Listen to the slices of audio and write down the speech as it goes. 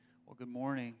Good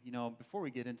morning. Before we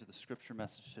get into the scripture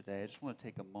message today, I just want to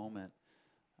take a moment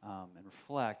and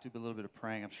reflect, do a little bit of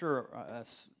praying. I'm sure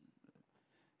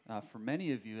for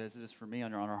many of you, as it is for me,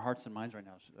 on our hearts and minds right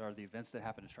now, are the events that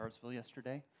happened in Charlottesville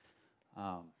yesterday.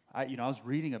 I was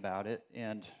reading about it,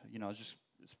 and it's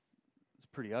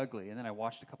pretty ugly. And then I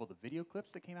watched a couple of the video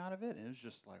clips that came out of it, and it was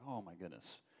just like, oh my goodness.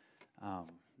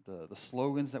 The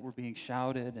slogans that were being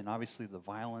shouted, and obviously the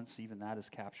violence, even that is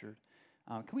captured.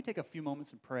 Can we take a few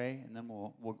moments and pray, and then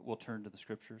we'll turn to the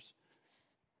scriptures?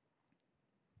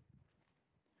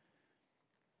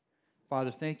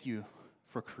 Father, thank you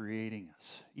for creating us,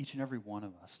 each and every one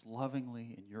of us,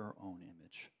 lovingly in your own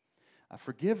image.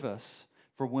 Forgive us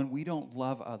for when we don't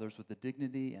love others with the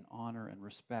dignity and honor and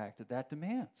respect that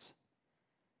demands.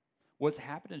 What's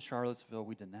happened in Charlottesville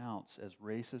we denounce as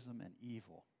racism and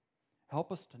evil. Help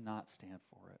us to not stand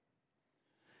for it.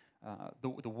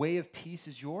 The way of peace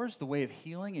is yours. The way of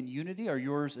healing and unity are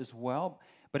yours as well.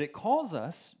 But it calls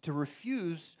us to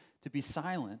refuse to be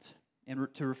silent and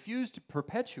to refuse to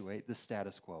perpetuate the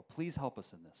status quo. Please help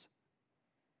us in this.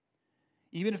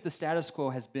 Even if the status quo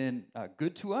has been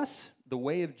good to us, the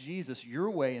way of Jesus,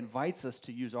 your way, invites us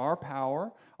to use our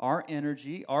power, our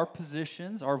energy, our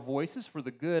positions, our voices for the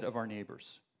good of our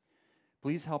neighbors.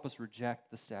 Please help us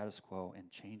reject the status quo and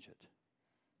change it,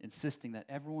 insisting that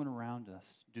everyone around us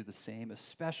do the same,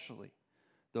 especially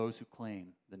those who claim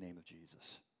the name of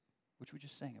Jesus, which we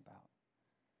just sang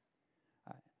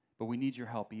about. But we need your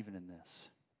help even in this.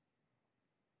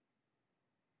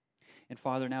 And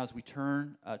Father, now as we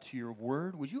turn to your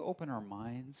word, would you open our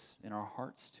minds and our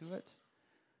hearts to it?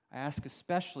 I ask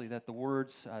especially that the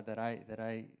words that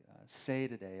I say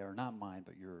today are not mine,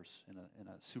 but yours in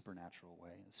a supernatural way,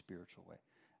 in a spiritual way.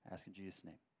 I ask in Jesus'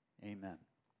 name, amen.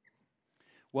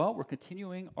 Well, we're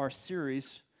continuing our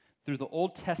series through the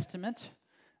Old Testament.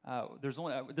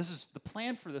 The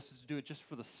plan for this is to do it just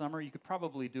for the summer. You could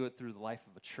probably do it through the life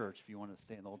of a church if you want to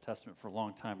stay in the Old Testament for a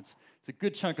long time. It's a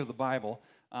good chunk of the Bible,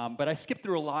 but I skipped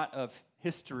through a lot of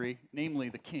history, namely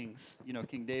the kings.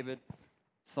 King David,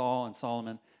 Saul, and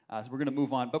Solomon. So we're going to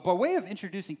move on. But by way of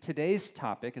introducing today's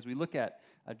topic, as we look at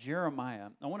Jeremiah,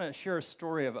 I want to share a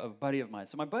story of a buddy of mine.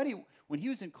 So my buddy, when he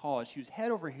was in college, he was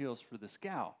head over heels for this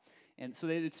gal. And so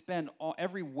they'd spend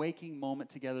every waking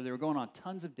moment together. They were going on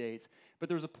tons of dates. But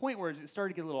there was a point where it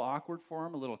started to get a little awkward for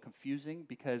him, a little confusing,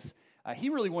 because he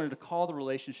really wanted to call the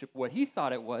relationship what he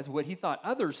thought it was, what he thought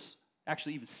others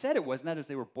actually even said it was, and that is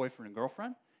they were boyfriend and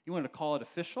girlfriend. He wanted to call it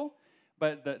official.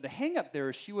 But the hang-up there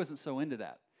is she wasn't so into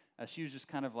that. She was just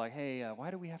kind of like, hey,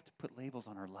 why do we have to put labels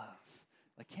on our love?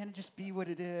 Like, can't it just be what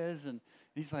it is? And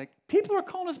he's like, people are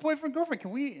calling us boyfriend and girlfriend.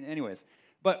 Can we? Anyways.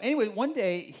 But anyway, one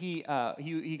day he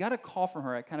got a call from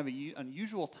her at kind of an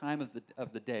unusual time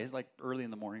of the day, it's like early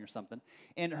in the morning or something.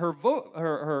 And her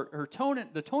tone,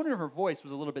 the tone of her voice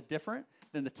was a little bit different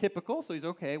than the typical. So he's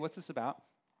okay. What's this about?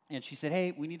 And she said,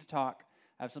 hey, we need to talk.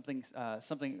 I have something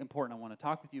important I want to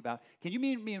talk with you about. Can you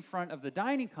meet me in front of the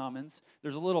dining commons?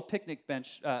 There's a little picnic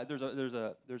bench. There's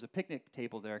a picnic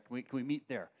table there. Can we meet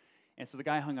there? And so the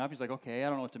guy hung up. He's like, okay, I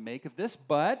don't know what to make of this,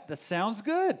 but that sounds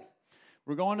good.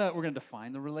 We're going to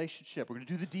define the relationship. We're going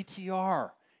to do the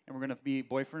DTR, and we're going to be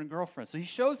boyfriend and girlfriend. So he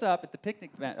shows up at the picnic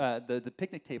the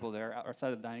picnic table there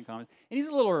outside of the dining commons, and he's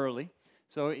a little early.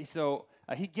 So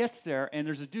he gets there, and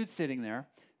there's a dude sitting there.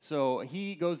 So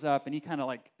he goes up, and he kind of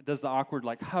like does the awkward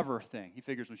like hover thing. He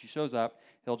figures when she shows up,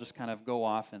 he'll just kind of go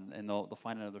off, and they'll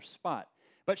find another spot.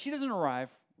 But she doesn't arrive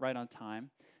right on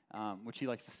time, which he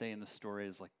likes to say in the story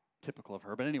is like typical of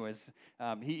her. But anyways,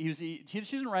 she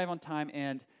doesn't arrive on time,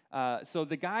 and so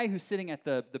the guy who's sitting at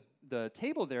the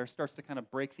table there starts to kind of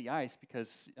break the ice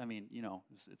because,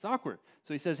 it's awkward.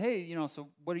 So he says, hey, so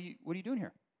what are you doing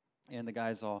here? And the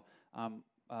guy's all, I'm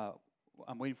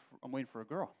waiting for a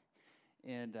girl.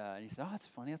 And he said, oh, that's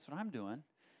funny. That's what I'm doing.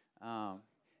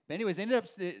 But anyways, they ended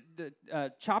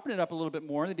up chopping it up a little bit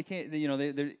more. They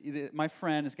became, my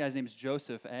friend, this guy's name is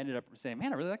Joseph, I ended up saying,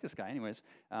 man, I really like this guy. Anyways,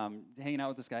 hanging out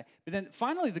with this guy. But then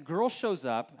finally the girl shows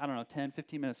up, 10,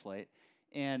 15 minutes late,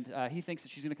 and he thinks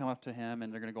that she's going to come up to him,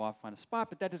 and they're going to go off and find a spot,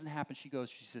 but that doesn't happen. She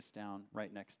sits down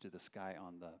right next to this guy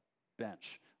on the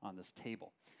bench on this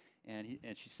table. And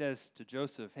she says to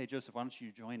Joseph, hey, Joseph, why don't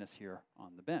you join us here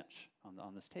on the bench,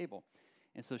 on this table?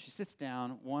 And so she sits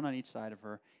down, one on each side of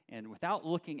her, and without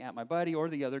looking at my buddy or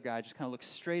the other guy, just kind of looks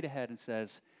straight ahead and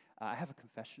says, I have a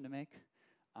confession to make.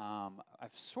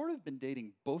 I've sort of been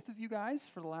dating both of you guys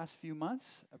for the last few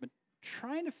months. I've been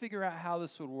trying to figure out how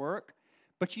this would work.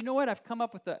 But you know what? I've come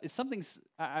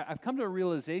to a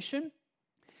realization.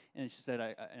 And she said,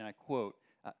 and I quote,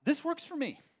 this works for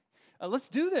me. let's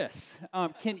do this.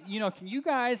 Can you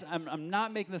guys? I'm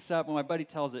not making this up. When my buddy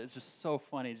tells it, it's just so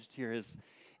funny just to hear his.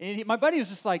 And my buddy was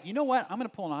just like, you know what? I'm going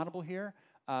to pull an audible here.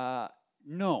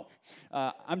 No,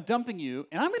 I'm dumping you,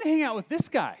 and I'm going to hang out with this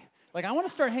guy. Like, I want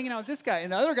to start hanging out with this guy.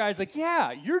 And the other guy's like,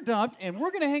 yeah, you're dumped, and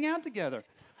we're going to hang out together.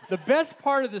 The best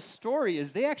part of this story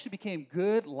is they actually became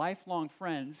good, lifelong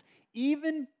friends,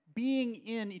 even being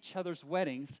in each other's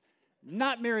weddings,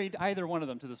 not married either one of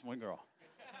them to this one girl.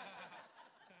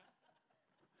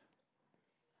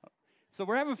 So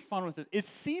we're having fun with it. It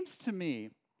seems to me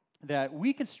that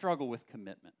we can struggle with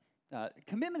commitment.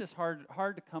 Commitment is hard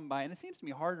to come by, and it seems to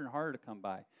me harder and harder to come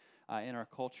by in our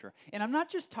culture. And I'm not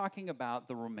just talking about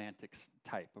the romantic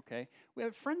type, okay? We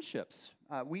have friendships.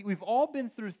 We've all been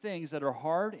through things that are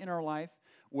hard in our life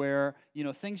where,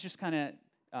 things just kind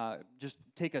of just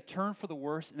take a turn for the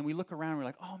worse, and then we look around and we're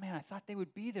like, oh, man, I thought they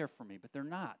would be there for me, but they're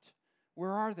not.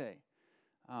 Where are they?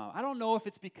 I don't know if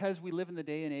it's because we live in the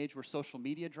day and age where social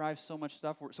media drives so much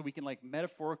stuff, so we can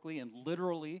metaphorically and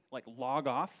literally log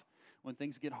off when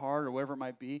things get hard or whatever it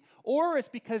might be, or it's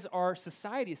because our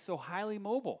society is so highly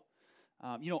mobile.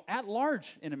 At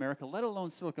large in America, let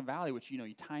alone Silicon Valley, which,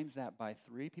 you times that by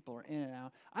 3, people are in and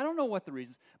out. I don't know what the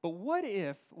reasons, but what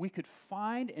if we could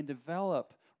find and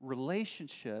develop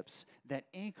relationships that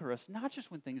anchor us, not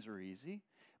just when things are easy,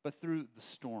 but through the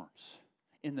storms.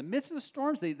 In the midst of the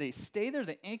storms, they stay there,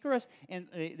 they anchor us, and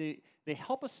they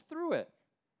help us through it.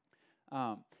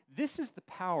 This is the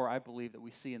power, I believe, that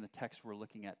we see in the text we're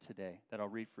looking at today, that I'll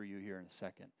read for you here in a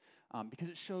second, because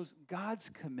it shows God's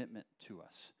commitment to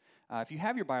us. If you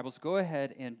have your Bibles, go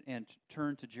ahead and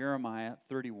turn to Jeremiah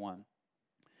 31.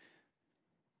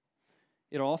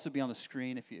 It'll also be on the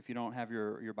screen if you don't have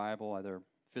your Bible, either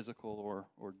physical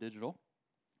or digital.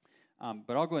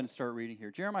 But I'll go ahead and start reading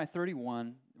here. Jeremiah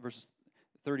 31, verses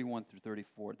 31 through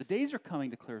 34. The days are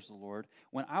coming, declares the Lord,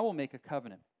 when I will make a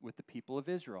covenant with the people of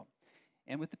Israel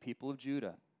and with the people of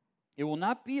Judah. It will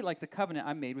not be like the covenant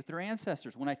I made with their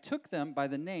ancestors when I took them by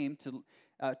the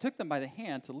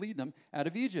hand to lead them out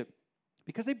of Egypt,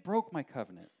 because they broke my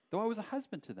covenant, though I was a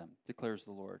husband to them, declares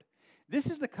the Lord. This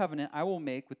is the covenant I will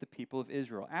make with the people of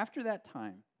Israel. After that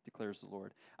time, declares the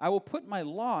Lord, I will put my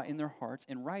law in their hearts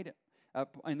and write it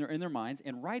in their minds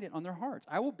and write it on their hearts.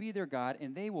 I will be their God,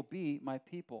 and they will be my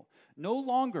people. No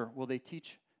longer will they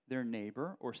teach their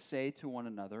neighbor or say to one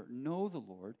another, know the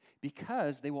Lord,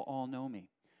 because they will all know me,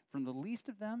 from the least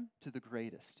of them to the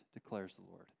greatest, declares the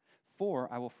Lord. For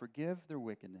I will forgive their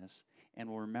wickedness and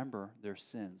will remember their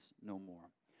sins no more.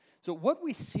 So what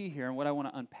we see here and what I want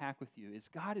to unpack with you is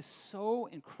God is so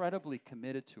incredibly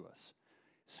committed to us,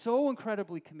 so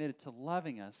incredibly committed to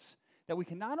loving us, that we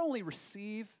can not only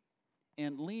receive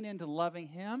and lean into loving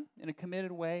Him in a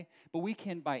committed way, but we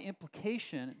can, by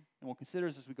implication, and we'll consider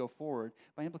this as we go forward,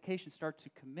 by implication start to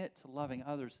commit to loving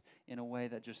others in a way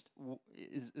that just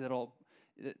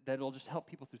that'll just help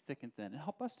people through thick and thin, and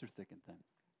help us through thick and thin.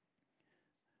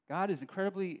 God is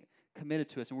incredibly committed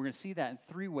to us, and we're going to see that in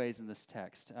 3 ways in this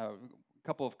text. A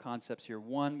couple of concepts here.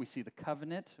 One, we see the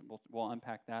covenant. We'll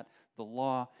unpack that. The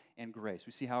law and grace.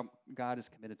 We see how God is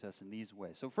committed to us in these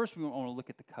ways. So first, we want to look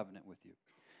at the covenant with you.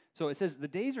 So it says, the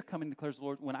days are coming, declares the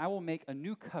Lord, when I will make a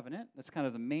new covenant. That's kind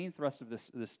of the main thrust of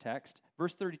this text.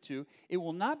 Verse 32, it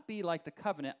will not be like the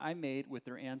covenant I made with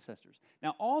their ancestors.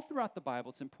 Now, all throughout the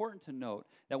Bible, it's important to note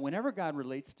that whenever God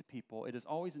relates to people, it is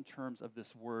always in terms of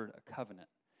this word, a covenant.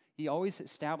 He always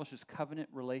establishes covenant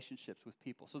relationships with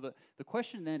people. So the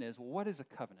question then is, well, what is a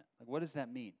covenant? What does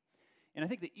that mean? And I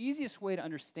think the easiest way to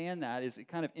understand that is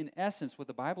kind of, in essence, what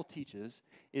the Bible teaches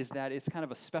is that it's kind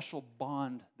of a special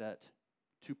bond that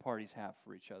 2 parties have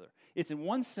for each other. It's in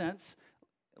one sense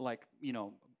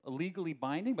legally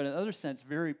binding, but in another sense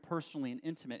very personally and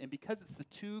intimate. And because it's the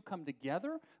 2 come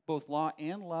together, both law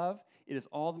and love, it is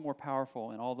all the more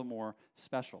powerful and all the more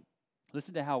special.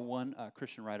 Listen to how one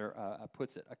Christian writer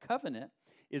puts it. A covenant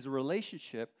is a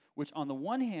relationship which on the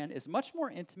one hand is much more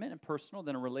intimate and personal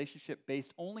than a relationship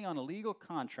based only on a legal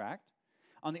contract.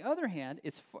 On the other hand,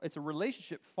 it's a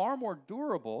relationship far more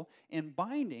durable and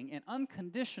binding and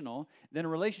unconditional than a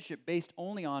relationship based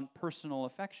only on personal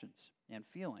affections and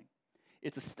feeling.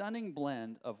 It's a stunning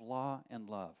blend of law and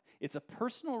love. It's a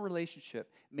personal relationship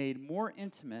made more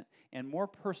intimate and more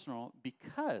personal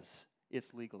because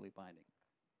it's legally binding.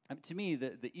 To me,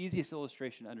 the easiest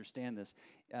illustration to understand this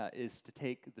is to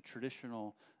take the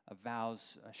traditional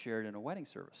vows shared in a wedding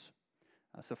service.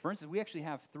 So for instance, we actually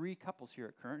have 3 couples here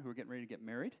at Current who are getting ready to get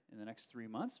married in the next 3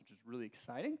 months, which is really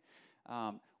exciting.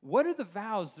 What are the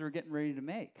vows they're getting ready to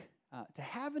make? To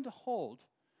have and to hold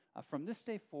from this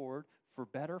day forward, for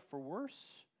better, for worse,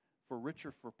 for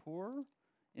richer, for poorer,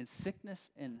 in sickness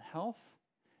and health.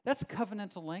 That's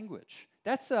covenantal language.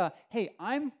 That's hey,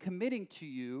 I'm committing to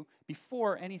you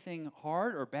before anything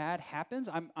hard or bad happens.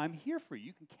 I'm here for you.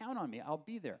 You can count on me. I'll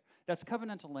be there. That's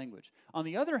covenantal language. On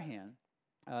the other hand,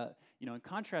 in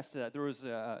contrast to that, there was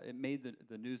it made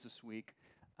the news this week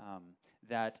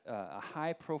that a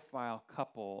high-profile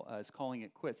couple is calling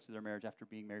it quits to their marriage after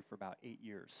being married for about 8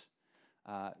 years.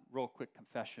 Real quick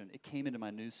confession. It came into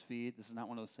my news feed. This is not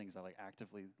one of those things I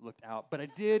actively looked out, but I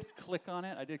did click on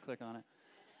it.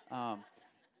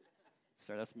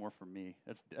 Sorry, that's more for me.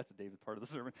 That's a David part of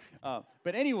the sermon.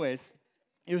 But anyways,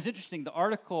 it was interesting. The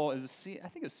article is I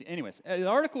think it was anyways. The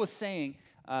article was saying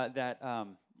that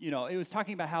it was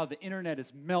talking about how the internet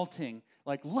is melting,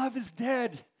 like love is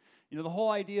dead. The whole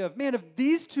idea of, man, if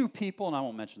these two people, and I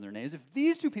won't mention their names, if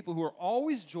these two people who are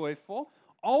always joyful,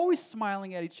 always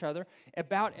smiling at each other,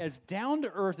 about as down to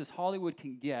earth as Hollywood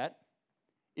can get,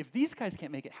 if these guys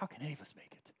can't make it, how can any of us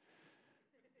make it?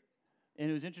 And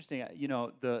it was interesting,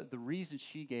 the reason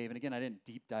she gave, and again, I didn't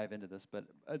deep dive into this, but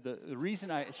the reason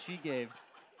she gave,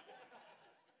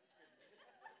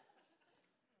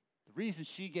 the reason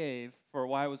she gave for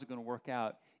why it wasn't going to work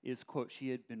out is, quote, she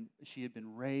had been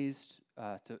raised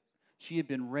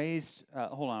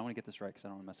hold on, I want to get this right because I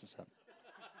don't want to mess this up.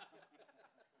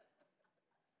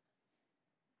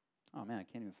 Oh man, I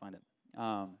can't even find it.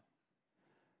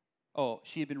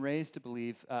 She had been raised to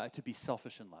believe, to be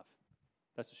selfish in love.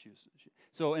 That's what she was.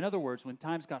 So in other words, when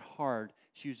times got hard,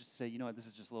 she was just say, you know what, this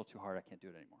is just a little too hard, I can't do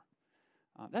it anymore.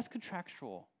 That's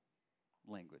contractual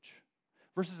language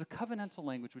versus a covenantal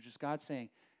language, which is God saying,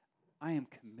 I am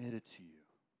committed to you.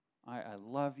 I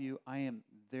love you. I am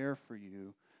there for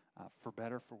you, for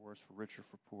better, for worse, for richer,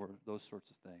 for poor, those sorts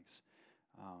of things.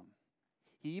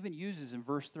 He even uses in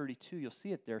verse 32, you'll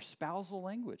see it there, spousal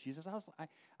language. He says,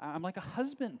 I'm like a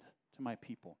husband to my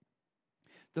people.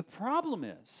 The problem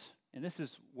is, and this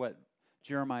is what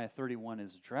Jeremiah 31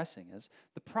 is addressing, is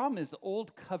the problem is the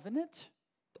old covenant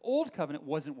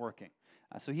wasn't working.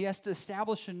 So he has to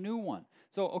establish a new one.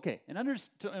 So, okay, in order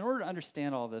to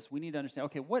understand all this, we need to understand,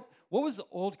 okay, what was the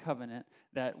old covenant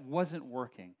that wasn't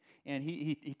working? And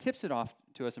he tips it off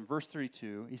to us in verse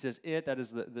 32. He says, that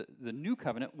is the new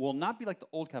covenant, will not be like the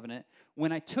old covenant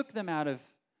when I took them out of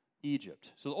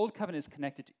Egypt. So the old covenant is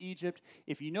connected to Egypt.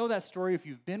 If you know that story, if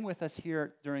you've been with us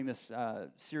here during this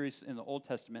series in the Old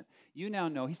Testament, you now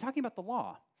know he's talking about the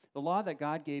law that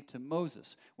God gave to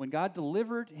Moses. When God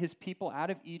delivered his people out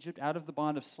of Egypt, out of the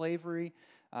bond of slavery,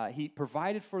 he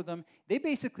provided for them. They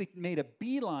basically made a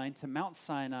beeline to Mount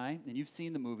Sinai, and you've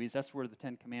seen the movies. That's where the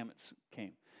Ten Commandments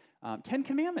came. 10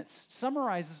 Commandments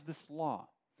summarizes this law.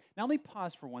 Now, let me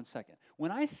pause for 1 second. When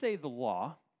I say the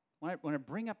law, when I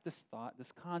bring up this thought,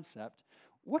 this concept,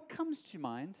 what comes to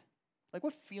mind? Like,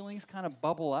 what feelings kind of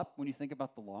bubble up when you think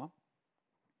about the law?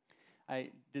 I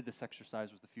did this exercise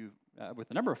with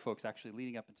a number of folks actually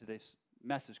leading up in today's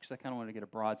message because I kind of wanted to get a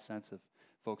broad sense of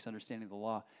folks understanding the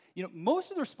law. Most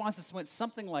of the responses went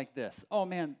something like this. Oh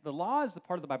man, the law is the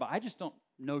part of the Bible I just don't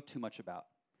know too much about.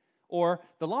 Or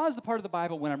the law is the part of the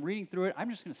Bible when I'm reading through it, I'm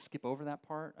just going to skip over that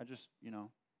part. It's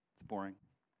boring.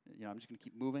 I'm just going to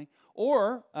keep moving.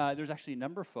 Or there's actually a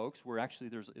number of folks where actually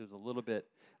there's a little bit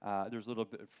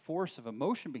of force of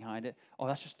emotion behind it. Oh,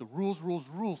 that's just the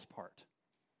rules part.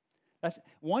 That's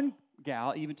one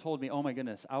gal even told me, oh my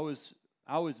goodness, I was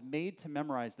made to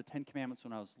memorize the 10 Commandments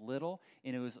when I was little,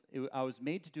 and I was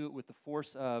made to do it with the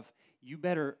force of, you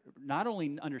better not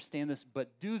only understand this,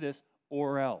 but do this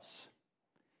or else.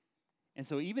 And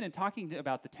so even in talking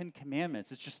about the 10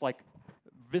 Commandments, it's just like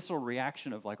visceral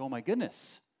reaction of like, oh my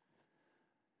goodness.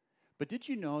 But did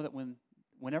you know that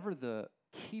whenever the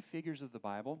key figures of the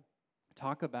Bible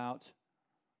talk about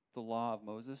the law of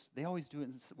Moses, they always do it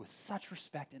with such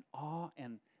respect and awe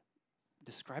and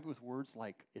describe it with words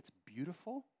like it's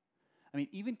beautiful? I mean,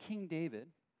 even King David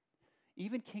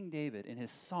in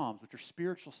his Psalms, which are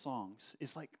spiritual songs,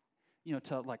 is like,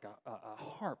 to like a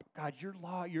harp. God, your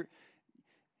law, your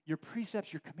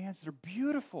precepts, your commands, they're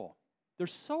beautiful. They're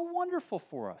so wonderful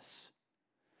for us.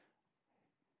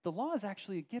 The law is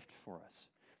actually a gift for us.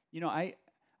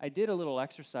 I did a little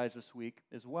exercise this week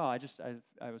as well. I'm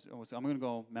going to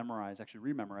go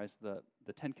rememorize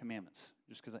the 10 Commandments,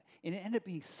 just because, and it ended up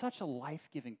being such a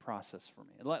life-giving process for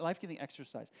me, a life-giving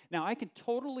exercise. Now, I can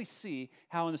totally see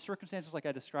how in the circumstances like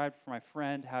I described for my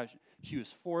friend, how she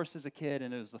was forced as a kid,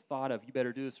 and it was the thought of, you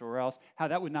better do this or else, how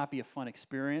that would not be a fun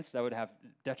experience, that would have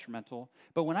detrimental.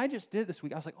 But when I just did it this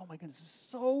week, I was like, oh my goodness, this is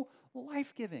so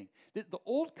life-giving. The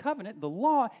old covenant, the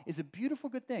law, is a beautiful,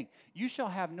 good thing. You shall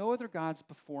have no other gods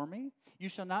before me. You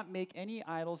shall not make any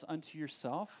idols unto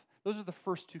yourself. Those are the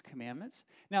first two commandments.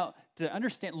 Now, to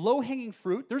understand low-hanging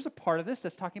fruit, there's a part of this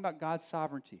that's talking about God's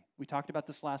sovereignty. We talked about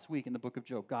this last week in the book of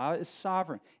Job. God is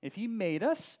sovereign. If he made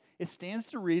us, it stands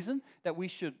to reason that we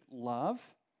should love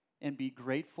and be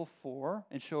grateful for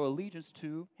and show allegiance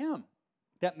to him.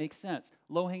 That makes sense.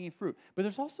 Low-hanging fruit. But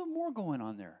there's also more going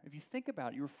on there. If you think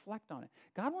about it, you reflect on it.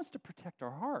 God wants to protect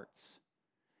our hearts.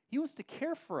 He wants to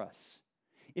care for us.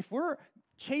 If we're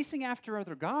chasing after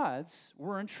other gods,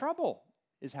 we're in trouble,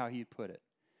 is how he'd put it.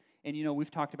 And, we've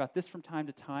talked about this from time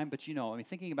to time, but,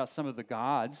 thinking about some of the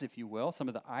gods, if you will, some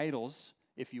of the idols,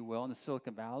 if you will, in the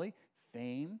Silicon Valley,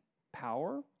 fame,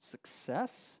 power,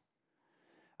 success.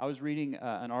 I was reading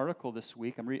an article this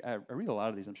week. I read a lot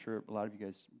of these. I'm sure a lot of you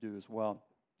guys do as well.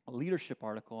 A leadership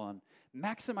article on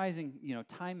maximizing,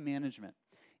 time management.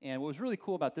 And what was really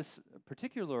cool about this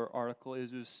particular article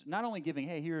is it was not only giving,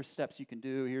 hey, here are steps you can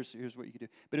do, here's what you can do,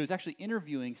 but it was actually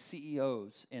interviewing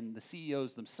CEOs, and the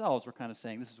CEOs themselves were kind of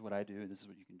saying, this is what I do, and this is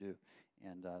what you can do,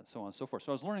 and so on and so forth.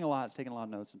 So I was learning a lot, taking a lot of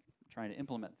notes, and trying to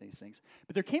implement these things.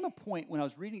 But there came a point when I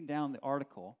was reading down the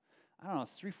article, I don't know,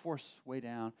 it's 3/4 way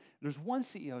down. There's one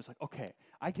CEO who's like, okay,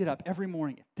 I get up every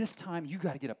morning at this time. You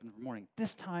got to get up in the morning at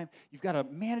this time. You've got to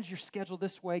manage your schedule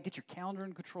this way. Get your calendar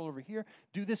in control over here.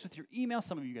 Do this with your email.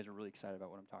 Some of you guys are really excited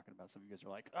about what I'm talking about. Some of you guys are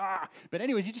like, ah. But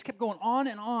anyways, he just kept going on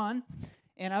and on.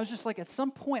 And I was just like, at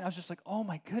some point, I was just like, oh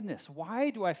my goodness, why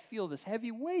do I feel this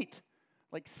heavy weight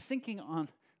like sinking on,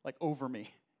 like over me,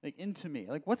 like into me?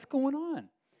 Like, what's going on?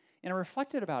 And I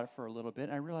reflected about it for a little bit,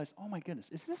 and I realized, oh my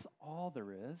goodness, is this all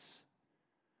there is?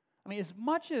 I mean, as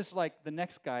much as like the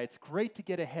next guy, it's great to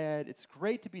get ahead, it's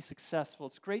great to be successful,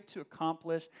 it's great to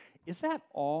accomplish. Is that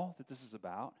all that this is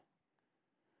about?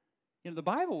 The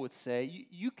Bible would say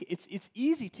it's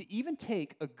easy to even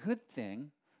take a good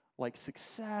thing like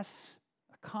success,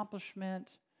 accomplishment,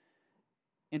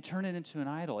 and turn it into an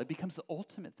idol. It becomes the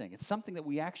ultimate thing. It's something that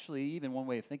we actually, even one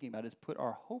way of thinking about it, is put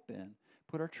our hope in,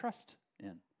 put our trust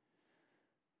in.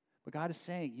 But God is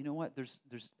saying, you know what?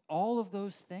 There's all of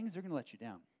those things, they're going to let you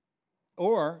down.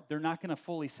 Or they're not going to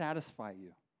fully satisfy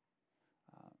you.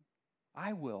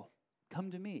 I will.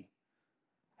 Come to me.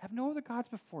 Have no other gods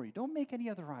before you. Don't make any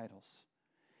other idols.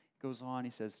 He goes on, he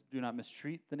says, do not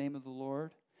mistreat the name of the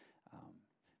Lord.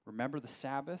 Remember the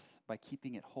Sabbath by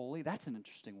keeping it holy. That's an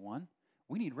interesting one.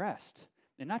 We need rest.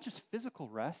 And not just physical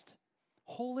rest,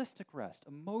 holistic rest,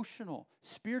 emotional,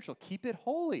 spiritual. Keep it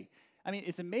holy. I mean,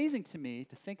 it's amazing to me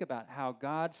to think about how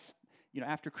God's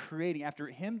after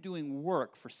him doing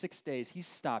work for 6 days, he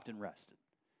stopped and rested.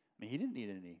 I mean, he didn't need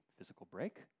any physical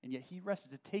break, and yet he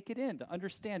rested to take it in, to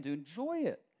understand, to enjoy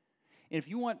it. And if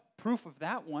you want proof of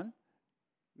that one,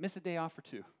 miss a day off or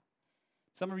two.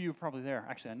 Some of you are probably there.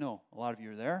 Actually, I know a lot of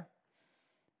you are there.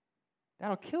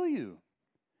 That'll kill you.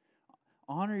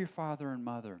 Honor your father and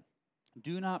mother.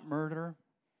 Do not murder.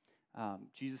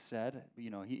 Jesus said,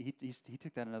 he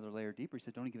took that another layer deeper. He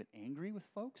said, don't get angry with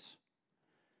folks.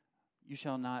 You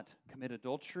shall not commit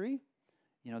adultery.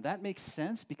 That makes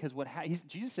sense because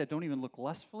Jesus said, don't even look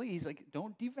lustfully. He's like,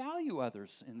 don't devalue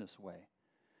others in this way.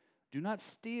 Do not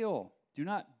steal. Do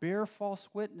not bear false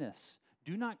witness.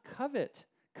 Do not covet.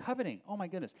 Coveting. Oh my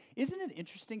goodness. Isn't it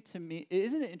interesting to me?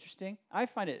 Isn't it interesting? I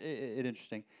find it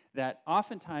interesting that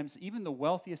oftentimes even the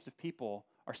wealthiest of people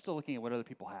are still looking at what other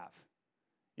people have.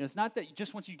 It's not that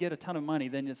just once you get a ton of money,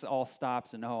 then it all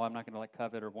stops and, I'm not going to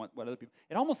covet or want what other people.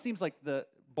 It almost seems like the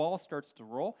ball starts to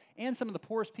roll, and some of the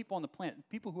poorest people on the planet,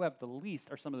 people who have the least,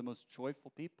 are some of the most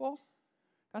joyful people.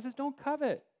 God says, don't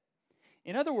covet.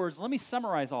 In other words, let me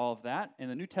summarize all of that, and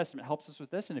the New Testament helps us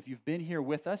with this, and if you've been here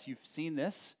with us, you've seen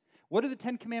this. What do the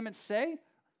 10 Commandments say?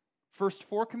 First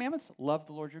 4 commandments, love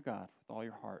the Lord your God with all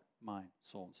your heart, mind,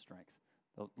 soul, and strength.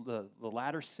 The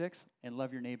latter 6, and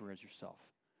love your neighbor as yourself.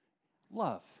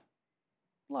 Love.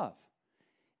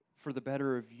 For the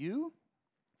better of you,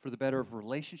 for the better of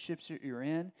relationships that you're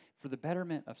in, for the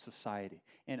betterment of society.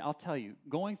 And I'll tell you,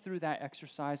 going through that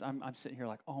exercise, I'm sitting here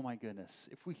like, oh my goodness,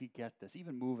 if we could get this,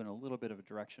 even move in a little bit of a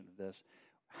direction of this,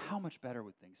 how much better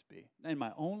would things be? In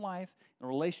my own life, in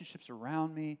relationships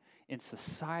around me, in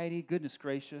society, goodness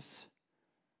gracious.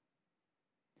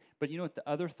 But you know what the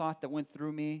other thought that went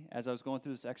through me as I was going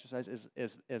through this exercise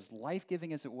is as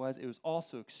life-giving as it was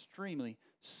also extremely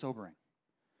sobering.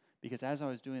 Because as I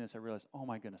was doing this, I realized, oh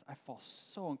my goodness, I fall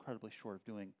so incredibly short of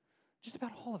doing just about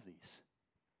all of these.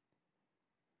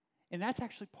 And that's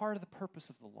actually part of the purpose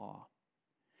of the law.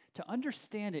 To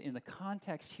understand it in the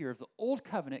context here of the Old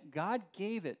Covenant, God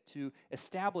gave it to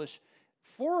establish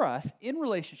for us in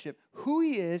relationship who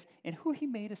He is and who He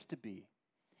made us to be.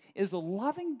 It is a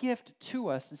loving gift to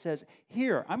us and says,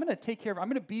 here, I'm going to take care of it. I'm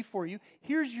going to be for you.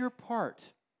 Here's your part.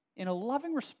 in a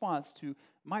loving response to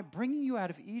my bringing you out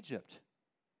of Egypt,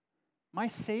 my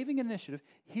saving initiative,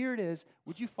 here it is.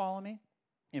 Would you follow me?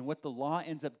 And what the law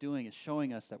ends up doing is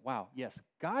showing us that, wow, yes,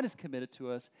 God is committed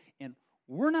to us, and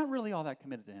we're not really all that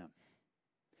committed to him.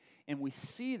 And we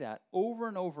see that over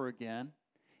and over again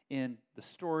in the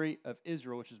story of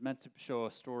Israel, which is meant to show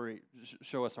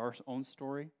us our own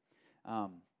story.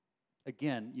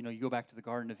 Again, you go back to the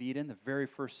Garden of Eden, the very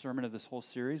first sermon of this whole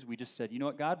series, we just said, you know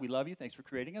what, God, we love you. Thanks for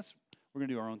creating us. We're going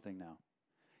to do our own thing now.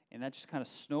 And that just kind of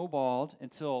snowballed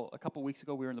until a couple weeks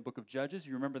ago we were in the book of Judges.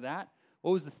 You remember that?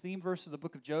 What was the theme verse of the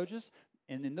book of Judges?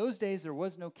 And in those days there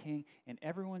was no king, and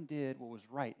everyone did what was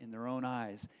right in their own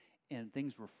eyes, and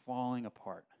things were falling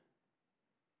apart.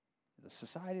 At the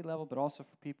society level, but also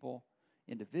for people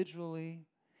individually.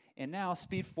 And now,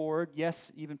 speed forward,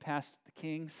 yes, even past the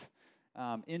kings,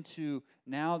 into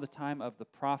now the time of the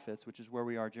prophets, which is where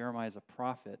we are. Jeremiah is a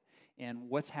prophet. And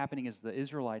what's happening is the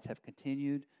Israelites have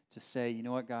continued to say, you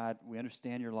know what, God, we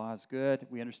understand your law is good.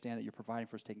 We understand that you're providing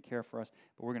for us, taking care for us,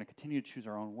 but we're going to continue to choose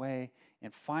our own way.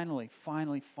 And finally,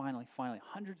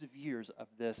 hundreds of years of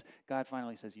this, God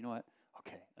finally says, you know what,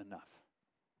 okay, enough.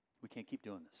 We can't keep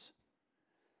doing this.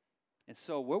 And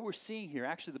so what we're seeing here,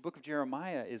 actually the book of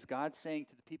Jeremiah, is God saying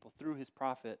to the people through his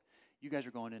prophet, you guys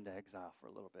are going into exile for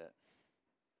a little bit.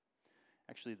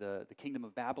 Actually, the kingdom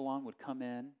of Babylon would come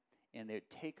in, and they would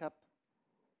take up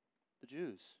the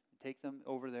Jews, take them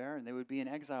over there, and they would be in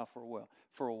exile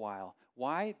for a while.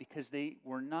 Why? Because they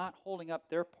were not holding up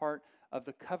their part of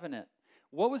the covenant.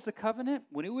 What was the covenant?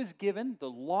 When it was given, the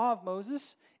law of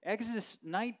Moses, Exodus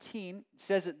 19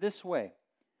 says it this way.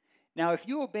 Now, if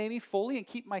you obey me fully and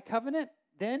keep my covenant,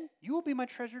 then you will be my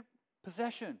treasured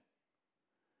possession.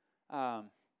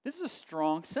 This is a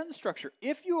strong sentence structure.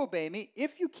 If you obey me,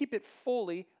 if you keep it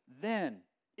fully, then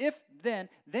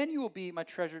you will be my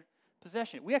treasured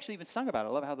possession. We actually even sung about it.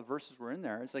 I love how the verses were in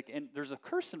there. It's like, and there's a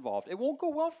curse involved. It won't go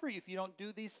well for you if you don't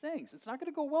do these things. It's not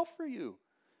going to go well for you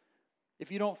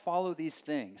if you don't follow these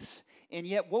things. And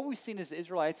yet what we've seen is the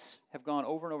Israelites have gone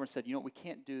over and over and said, you know what, we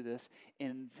can't do this.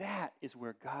 And that is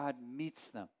where God meets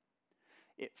them.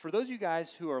 For those of you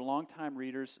guys who are longtime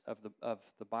readers of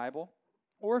the Bible,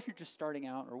 or if you're just starting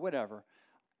out or whatever,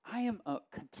 I am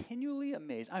continually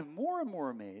amazed. I'm more and more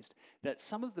amazed that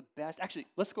some of the best, actually,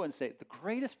 let's go ahead and say it, the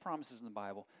greatest promises in the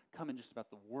Bible come in just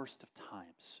about the worst of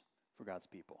times for God's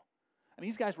people. I mean,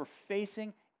 these guys were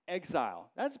facing exile.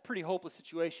 That's a pretty hopeless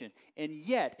situation. And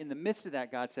yet, in the midst of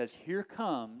that, God says, here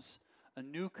comes a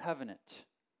new covenant.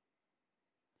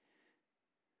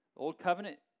 The old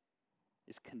covenant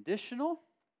is conditional,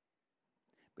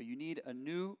 but you need a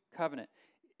new covenant.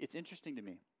 It's interesting to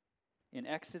me. In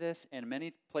Exodus and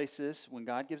many places, when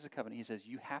God gives a covenant, he says,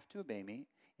 you have to obey me,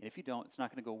 and if you don't, it's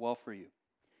not going to go well for you.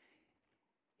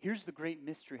 Here's the great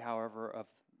mystery, however, of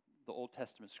the Old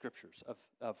Testament scriptures,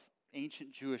 of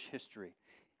ancient Jewish history.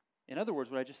 In other words,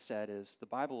 what I just said is the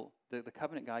Bible, the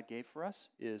covenant God gave for us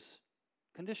is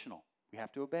conditional. We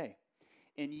have to obey.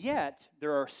 And yet,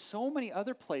 there are so many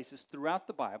other places throughout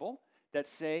the Bible that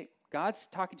say God's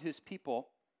talking to his people,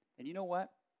 and you know what?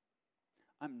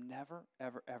 I'm never,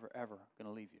 ever, ever, ever going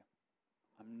to leave you.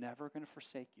 I'm never going to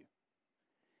forsake you.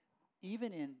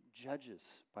 Even in Judges,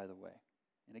 by the way.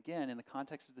 And again, in the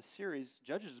context of the series,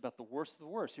 Judges is about the worst of the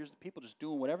worst. Here's the people just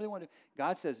doing whatever they want to do.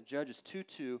 God says in Judges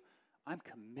 2:2, I'm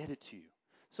committed to you.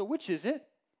 So which is it?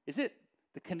 Is it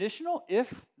the conditional,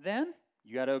 if, then,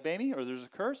 you got to obey me, or there's a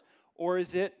curse? Or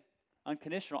is it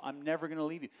unconditional, I'm never going to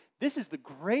leave you? This is the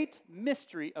great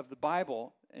mystery of the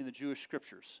Bible in the Jewish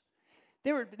scriptures.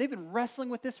 They've been wrestling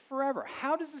with this forever.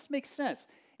 How does this make sense?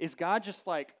 Is God just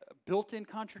like built-in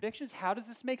contradictions? How does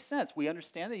this make sense? We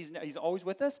understand that He's always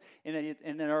with us,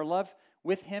 and that our love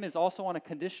with Him is also on a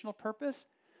conditional purpose.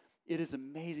 It is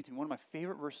amazing to me. One of my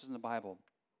favorite verses in the Bible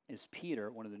is Peter,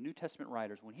 one of the New Testament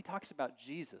writers. When he talks about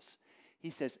Jesus,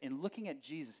 he says, in looking at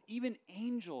Jesus, even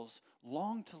angels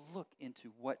long to look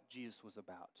into what Jesus was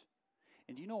about.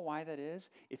 And do you know why that is?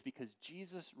 It's because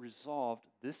Jesus resolved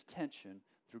this tension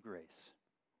through grace.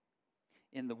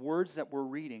 In the words that we're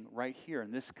reading right here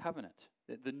in this covenant,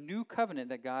 the new covenant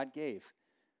that God gave,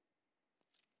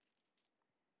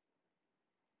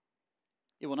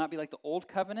 it will not be like the old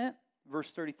covenant.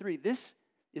 Verse 33, this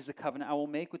is the covenant I will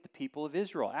make with the people of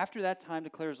Israel. After that time,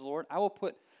 declares the Lord, I will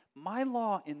put my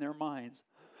law in their minds,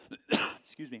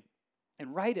 excuse me,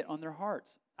 and write it on their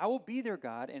hearts. I will be their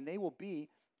God, and they will be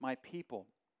my people.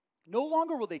 No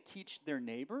longer will they teach their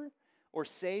neighbor or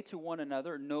say to one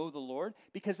another, know the Lord,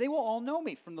 because they will all know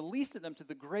me, from the least of them to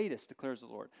the greatest, declares the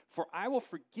Lord. For I will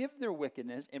forgive their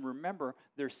wickedness and remember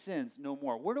their sins no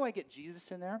more. Where do I get Jesus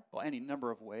in there? Well, any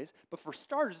number of ways. But for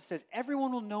starters, it says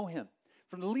everyone will know him,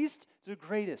 from the least to the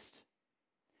greatest.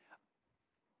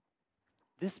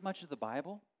 This much of the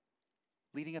Bible,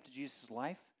 leading up to Jesus'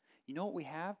 life, you know what we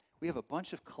have? We have a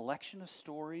bunch of collection of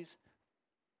stories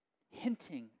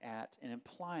hinting at and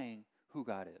implying who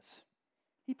God is.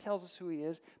 He tells us who he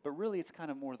is, but really it's kind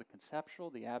of more the conceptual,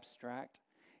 the abstract.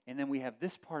 And then we have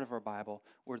this part of our Bible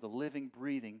where the living,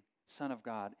 breathing Son of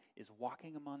God is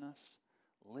walking among us,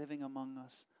 living among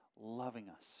us, loving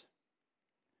us.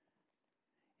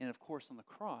 And of course, on the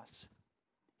cross,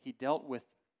 he dealt with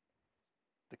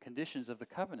the conditions of the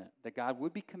covenant, that God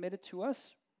would be committed to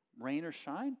us, rain or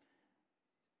shine,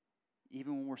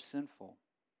 even when we're sinful.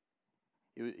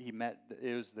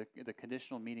 It was the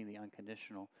conditional meeting the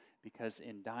unconditional, because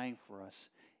in dying for us,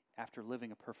 after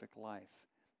living a perfect life,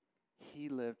 he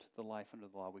lived the life under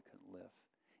the law we couldn't live.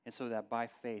 And so that by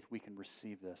faith we can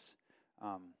receive this.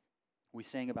 We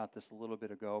sang about this a little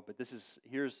bit ago, but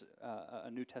here's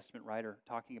a New Testament writer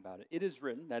talking about it. It is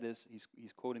written, that is,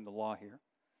 he's quoting the law here.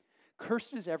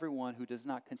 Cursed is everyone who does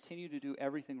not continue to do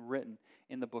everything written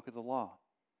in the book of the law.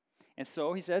 And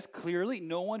so he says, clearly,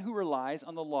 no one who relies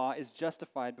on the law is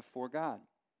justified before God.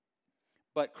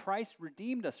 But Christ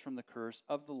redeemed us from the curse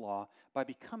of the law by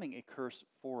becoming a curse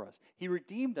for us. He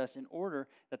redeemed us in order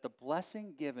that the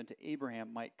blessing given to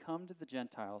Abraham might come to the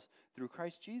Gentiles through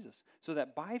Christ Jesus, so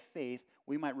that by faith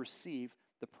we might receive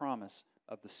the promise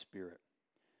of the Spirit.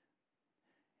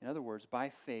 In other words,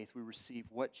 by faith we receive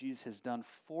what Jesus has done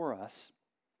for us,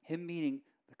 him meeting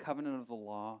the covenant of the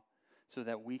law, so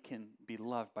that we can be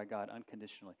loved by God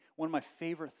unconditionally. One of my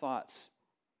favorite thoughts,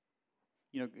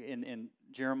 in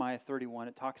Jeremiah 31,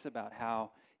 it talks about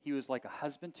how he was like a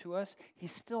husband to us.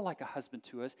 He's still like a husband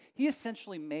to us. He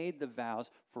essentially made the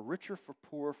vows for richer, for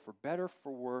poor, for better,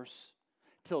 for worse,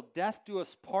 till death do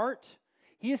us part.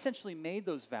 He essentially made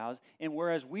those vows, and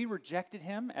whereas we rejected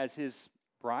him as his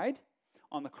bride,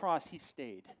 on the cross he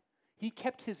stayed. He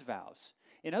kept his vows.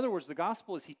 In other words, the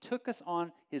gospel is he took us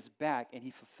on his back and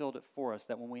he fulfilled it for us,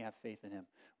 that when we have faith in him,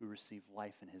 we receive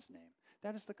life in his name.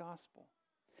 That is the gospel.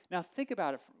 Now think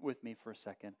about it with me for a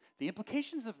second. The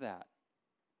implications of that.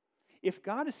 If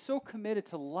God is so committed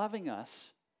to loving us,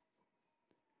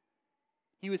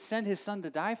 he would send his son to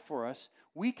die for us,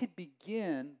 we could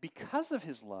begin, because of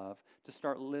his love, to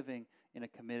start living in a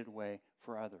committed way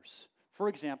for others. For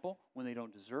example, when they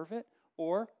don't deserve it,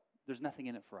 or there's nothing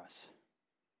in it for us.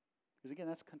 Because again,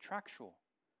 that's contractual.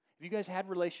 Have you guys had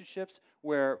relationships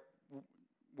where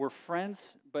we're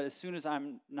friends, but as soon as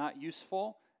I'm not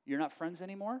useful, you're not friends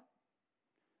anymore?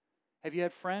 Have you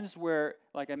had friends where,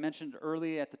 like I mentioned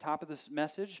early at the top of this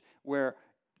message, where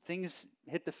things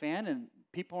hit the fan and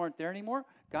people aren't there anymore?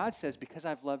 God says, because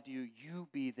I've loved you, you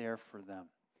be there for them.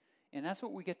 And that's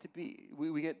what we get to be.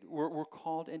 We're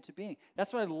called into being.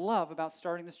 That's what I love about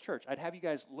starting this church. I'd have you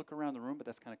guys look around the room, but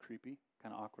that's kind of creepy,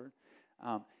 kind of awkward.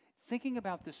 Thinking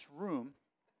about this room,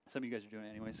 some of you guys are doing it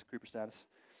anyways, creeper status.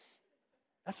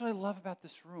 That's what I love about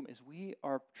this room, is we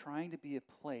are trying to be a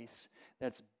place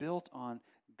that's built on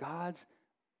God's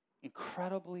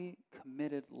incredibly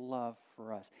committed love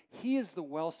for us. He is the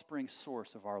wellspring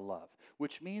source of our love,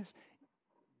 which means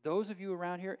those of you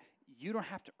around here, you don't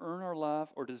have to earn our love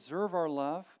or deserve our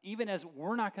love, even as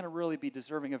we're not going to really be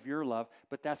deserving of your love,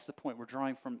 but that's the point. We're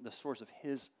drawing from the source of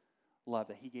his love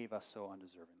that he gave us so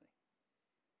undeservingly.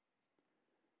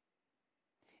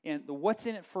 And the what's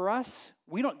in it for us,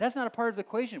 that's not a part of the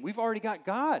equation. We've already got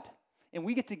God, and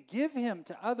we get to give him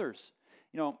to others.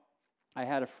 I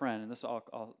had a friend, and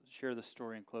I'll share this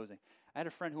story in closing. I had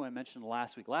a friend who I mentioned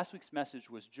last week. Last week's message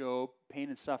was Job, pain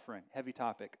and suffering, heavy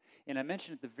topic. And I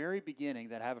mentioned at the very beginning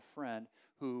that I have a friend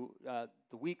who,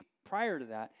 the week prior to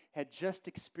that, had just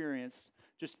experienced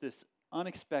just this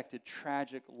unexpected,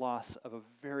 tragic loss of a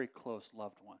very close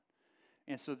loved one.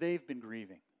 And so they've been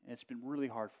grieving, and it's been really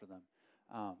hard for them.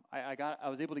 I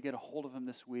was able to get a hold of him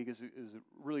this week. It was a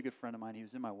really good friend of mine. He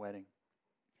was in my wedding.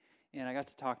 And I got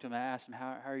to talk to him. I asked him,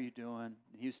 how are you doing?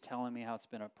 And he was telling me how it's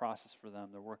been a process for them.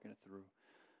 They're working it through.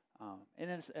 And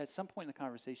then at some point in the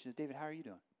conversation, he said, David, how are you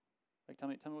doing? Like, tell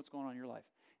me what's going on in your life.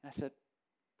 And I said,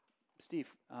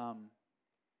 Steve,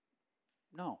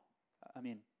 no. I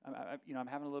mean, I'm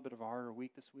having a little bit of a harder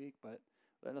week this week, but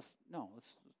let's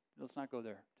not go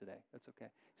there today. That's okay.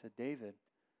 He said, David,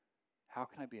 how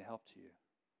can I be a help to you?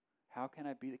 How can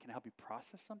I help you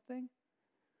process something?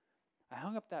 I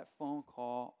hung up that phone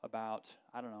call about,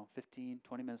 15,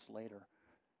 20 minutes later,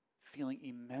 feeling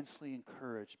immensely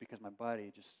encouraged because my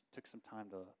buddy just took some time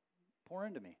to pour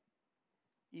into me,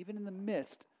 even in the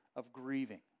midst of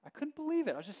grieving. I couldn't believe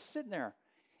it. I was just sitting there.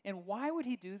 And why would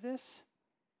he do this?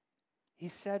 He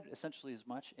said essentially as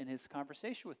much in his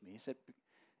conversation with me. He said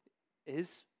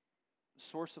his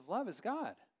source of love is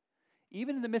God.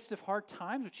 Even in the midst of hard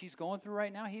times, which he's going through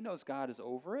right now, he knows God is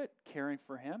over it, caring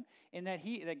for him, and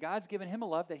that God's given him a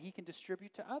love that he can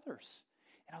distribute to others.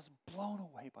 And I was blown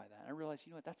away by that. I realized,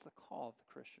 you know what, that's the call of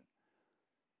the Christian.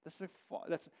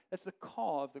 That's the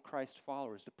call of the Christ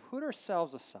followers, to put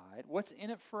ourselves aside, what's in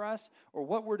it for us or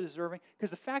what we're deserving,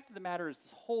 because the fact of the matter is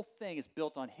this whole thing is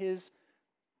built on his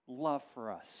love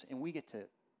for us, and we get to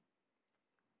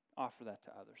offer that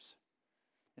to others.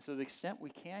 And so to the extent we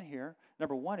can here,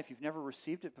 number one, if you've never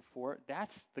received it before,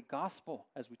 that's the gospel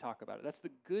as we talk about it. That's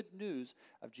the good news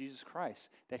of Jesus Christ,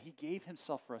 that he gave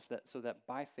himself for us so that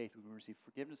by faith we can receive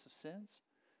forgiveness of sins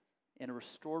and a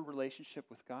restored relationship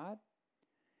with God.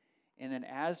 And then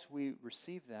as we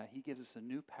receive that, he gives us a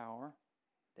new power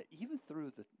that even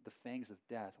through the fangs of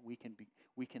death, we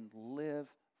can live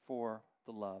for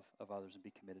the love of others and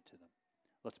be committed to them.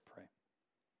 Let's pray.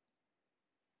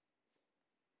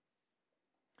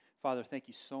 Father, thank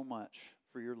you so much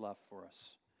for your love for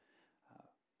us.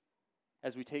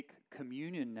 As we take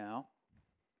communion now,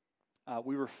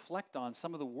 we reflect on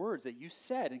some of the words that you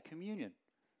said in communion.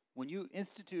 When you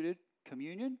instituted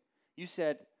communion, you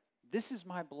said, "This is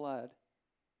my blood,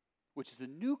 which is a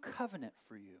new covenant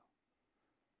for you."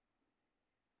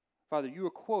 Father, you were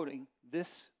quoting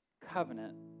this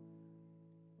covenant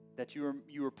that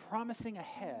you were promising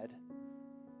ahead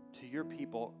to your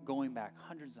people going back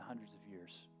hundreds and hundreds of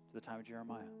years to the time of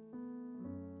Jeremiah.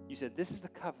 You said, "This is the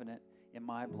covenant in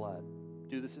my blood.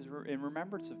 Do this in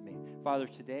remembrance of me." Father,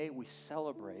 today we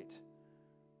celebrate.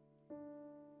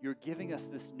 You're giving us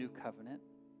this new covenant.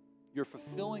 You're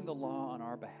fulfilling the law on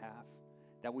our behalf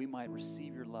that we might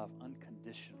receive your love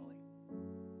unconditionally.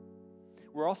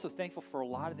 We're also thankful for a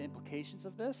lot of the implications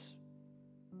of this.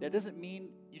 That doesn't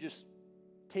mean you just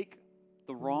take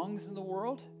the wrongs in the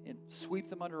world and sweep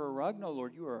them under a rug. No,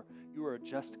 Lord, you are a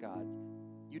just God.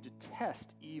 You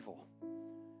detest evil.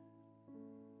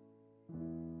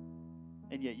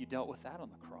 And yet you dealt with that on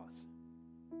the cross.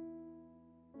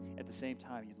 At the same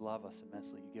time, you love us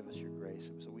immensely. You give us your grace.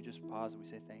 And so we just pause and we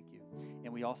say thank you.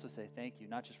 And we also say thank you,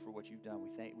 not just for what you've done.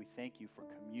 We thank you for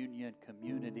communion,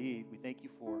 community. We thank you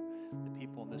for the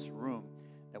people in this room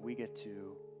that we get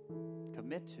to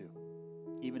commit to.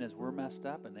 Even as we're messed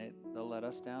up and they'll let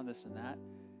us down, this and that.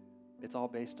 It's all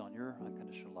based on your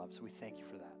unconditional love. So we thank you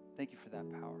for that. Thank you for that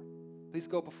power. Please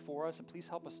go before us and please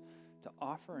help us to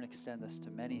offer and extend this to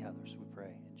many others, we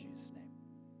pray in Jesus' name.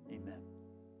 Amen.